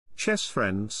chess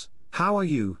friends, how are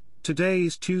you? Today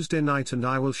is Tuesday night and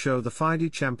I will show the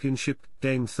FIDE Championship,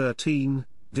 Game 13.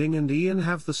 Ding and Ian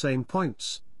have the same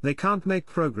points. They can't make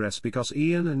progress because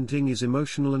Ian and Ding is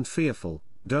emotional and fearful.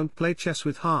 Don't play chess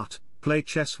with heart, play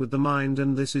chess with the mind,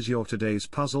 and this is your today's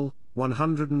puzzle,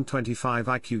 125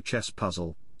 IQ chess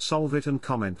puzzle. Solve it and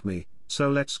comment me.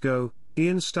 So let's go.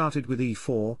 Ian started with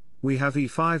e4, we have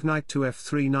e5 knight to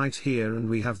f3 knight here, and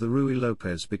we have the Ruy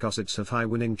Lopez because it's of high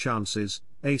winning chances,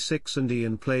 a6, and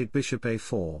Ian played bishop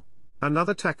a4.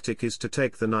 Another tactic is to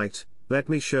take the knight. Let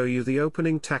me show you the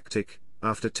opening tactic.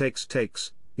 After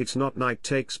takes, it's not knight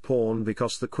takes pawn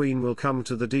because the queen will come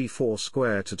to the d4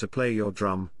 square to play your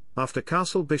drum. After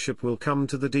castle, bishop will come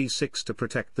to the d6 to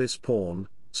protect this pawn,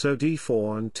 so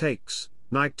d4 and takes,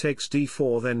 knight takes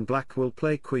d4, then black will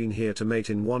play queen here to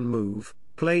mate in one move,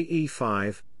 play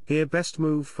e5, here best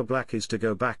move for black is to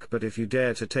go back, but if you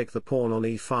dare to take the pawn on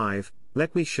e5,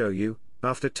 let me show you,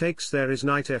 after takes there is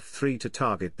knight f3 to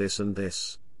target this and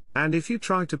this. And if you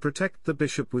try to protect the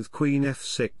bishop with queen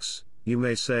f6, you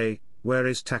may say, where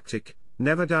is tactic?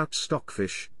 Never doubt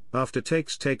Stockfish. After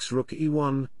takes rook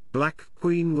e1, black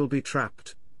queen will be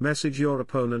trapped, message your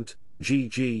opponent,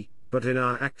 GG, but in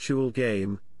our actual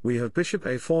game, we have bishop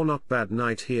a4, not bad,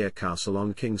 knight here, castle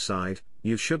on kingside,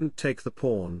 you shouldn't take the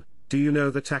pawn. Do you know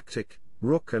the tactic?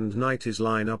 Rook and knight is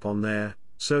line up on there,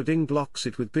 so Ding blocks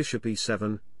it with bishop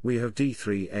e7, we have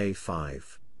d3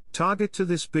 a5. Target to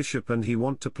this bishop, and he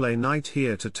want to play knight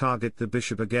here to target the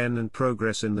bishop again and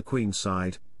progress in the queen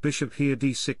side. Bishop here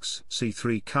d6,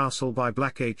 c3, castle by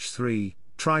black h3,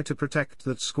 try to protect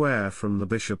that square from the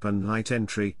bishop and knight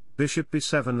entry, bishop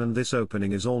b7, and this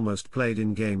opening is almost played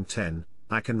in game 10.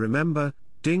 I can remember,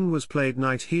 Ding was played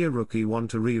knight here, rook e1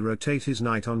 to re-rotate his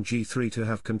knight on g3 to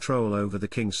have control over the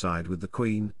king side with the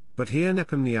queen, but here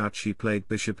Nepomniachtchi played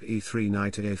bishop e3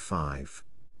 knight a5.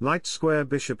 Light square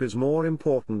bishop is more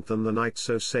important than the knight,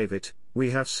 so save it.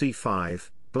 We have c5,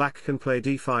 black can play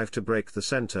d5 to break the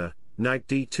center, knight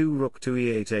d2, rook to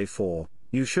e8 a4,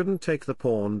 you shouldn't take the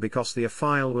pawn because the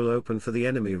a-file will open for the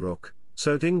enemy rook,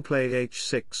 so Ding played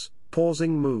h6,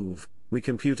 pausing move. We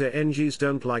computer NGs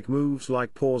don't like moves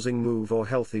like pausing move or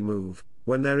healthy move.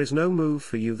 When there is no move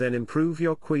for you, then improve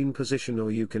your queen position,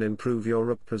 or you can improve your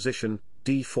rook position,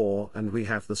 d4, and we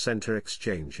have the center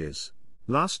exchanges.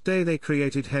 Last day they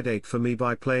created headache for me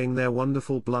by playing their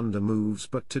wonderful blunder moves,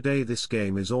 but today this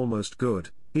game is almost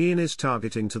good. Ian is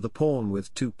targeting to the pawn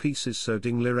with two pieces, so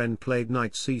Ding Liren played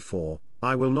knight c4.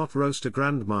 I will not roast a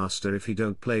grandmaster if he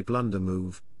don't play blunder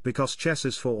move, because chess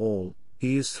is for all.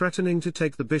 He is threatening to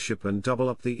take the bishop and double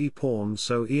up the e-pawn,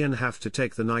 so Ian have to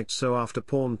take the knight, so after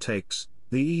pawn takes,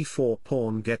 the e4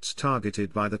 pawn gets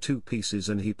targeted by the two pieces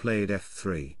and he played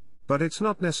f3. But it's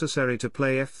not necessary to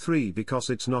play f3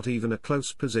 because it's not even a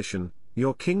close position,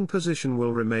 your king position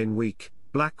will remain weak,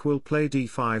 black will play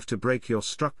d5 to break your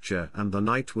structure and the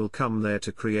knight will come there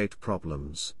to create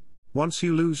problems. Once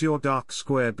you lose your dark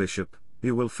square bishop,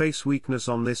 you will face weakness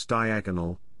on this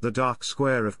diagonal. The dark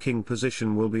square of king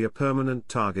position will be a permanent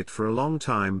target for a long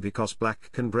time because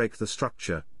black can break the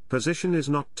structure. Position is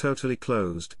not totally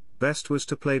closed, best was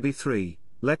to play b3,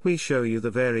 let me show you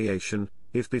the variation.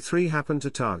 If b3 happen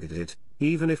to target it,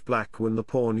 even if black win the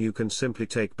pawn, you can simply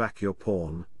take back your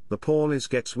pawn, the pawn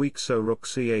gets weak, so rook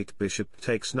c8, bishop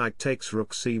takes, knight takes,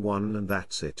 rook c1, and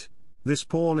that's it. This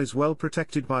pawn is well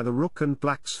protected by the rook, and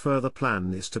black's further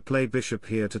plan is to play bishop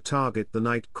here to target the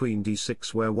knight, queen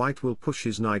d6, where white will push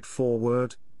his knight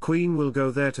forward, queen will go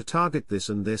there to target this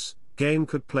and this. Game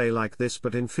could play like this,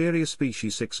 but inferior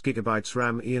species 6 GB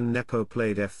RAM. Ian Nepo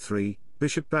played f3,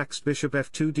 bishop backs, bishop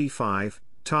f2 d5,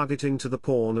 targeting to the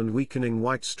pawn and weakening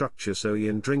white structure, so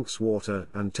Ian drinks water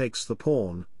and takes the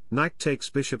pawn. Knight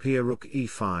takes bishop here, rook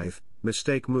e5,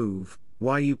 mistake move,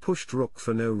 why you pushed rook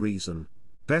for no reason.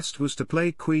 Best was to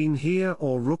play queen here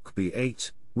or rook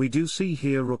b8, we do see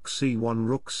here rook c1,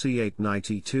 rook c8, knight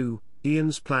e2,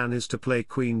 Ian's plan is to play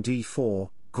queen d4,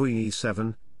 queen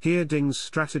e7, here Ding's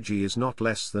strategy is not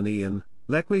less than Ian.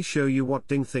 Let me show you what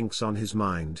Ding thinks on his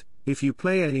mind. If you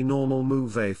play any normal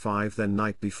move a5, then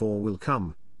knight b4 will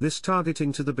come, this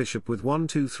targeting to the bishop with 1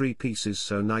 2 3 pieces,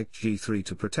 so knight g3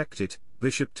 to protect it,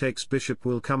 bishop takes, bishop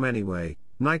will come anyway,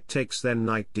 knight takes, then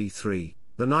knight d3.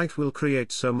 The knight will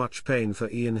create so much pain for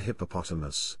Ian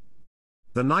Hippopotamus.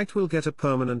 The knight will get a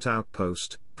permanent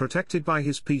outpost, protected by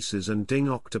his pieces, and Ding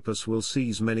Octopus will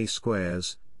seize many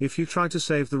squares. If you try to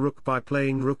save the rook by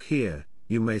playing rook here,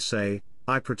 you may say,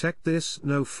 I protect this,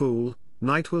 no fool,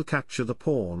 knight will capture the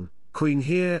pawn, queen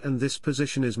here, and this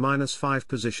position is -5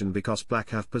 position because black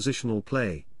have positional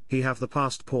play, he have the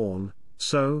passed pawn,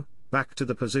 so, back to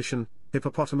the position,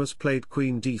 Hippopotamus played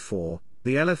queen d4,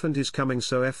 the elephant is coming,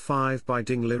 so f5 by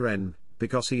ding liren,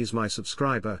 because he's my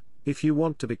subscriber. If you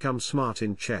want to become smart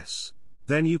in chess,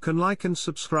 then you can like and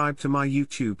subscribe to my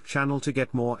YouTube channel to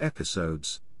get more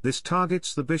episodes. This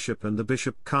targets the bishop and the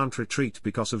bishop can't retreat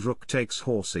because of rook takes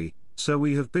horsey, so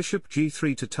we have bishop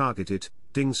g3 to target it.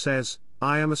 Ding says,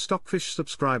 I am a Stockfish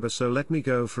subscriber, so let me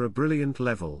go for a brilliant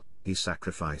level. He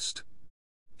sacrificed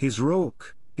his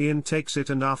rook, Ian takes it,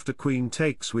 and after queen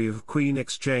takes we have queen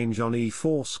exchange on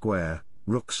e4 square,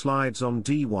 rook slides on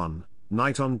d1,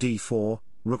 knight on d4,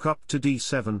 rook up to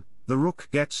d7, the rook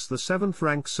gets the 7th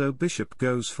rank, so bishop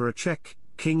goes for a check,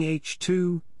 king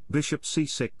h2, bishop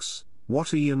c6,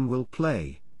 what Ian will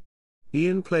play.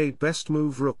 Ian played best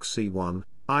move rook c1,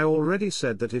 I already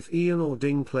said that if Ian or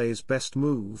Ding plays best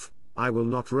move, I will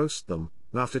not roast them.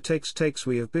 After takes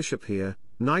we have bishop here,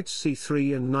 knight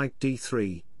c3 and knight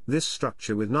d3, this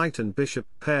structure with knight and bishop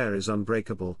pair is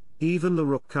unbreakable, even the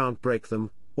rook can't break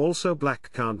them. Also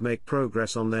black can't make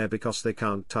progress on there because they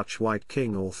can't touch white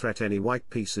king or threat any white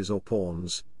pieces or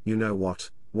pawns. You know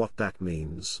what that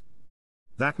means.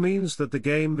 That means that the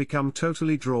game become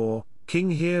totally draw,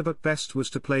 king here, but best was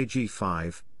to play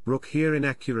g5, rook here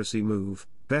inaccuracy move,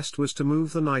 best was to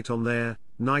move the knight on there,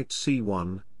 knight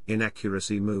c1,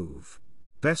 inaccuracy move.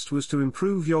 Best was to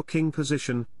improve your king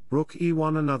position, rook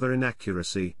e1 another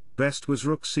inaccuracy, best was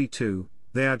rook c2,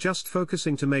 they are just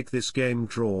focusing to make this game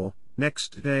draw.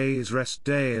 Next day is rest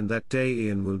day, and that day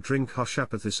Ian will drink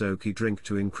Hoshapathisoki drink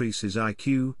to increase his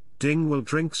IQ, Ding will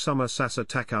drink Summer Sasa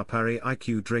Takapari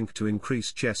IQ drink to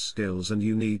increase chess skills, and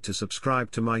you need to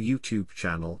subscribe to my YouTube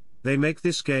channel. They make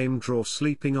this game draw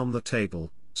sleeping on the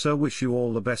table, so wish you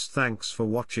all the best. Thanks for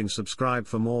watching, subscribe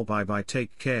for more, bye bye,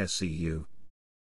 take care, see you.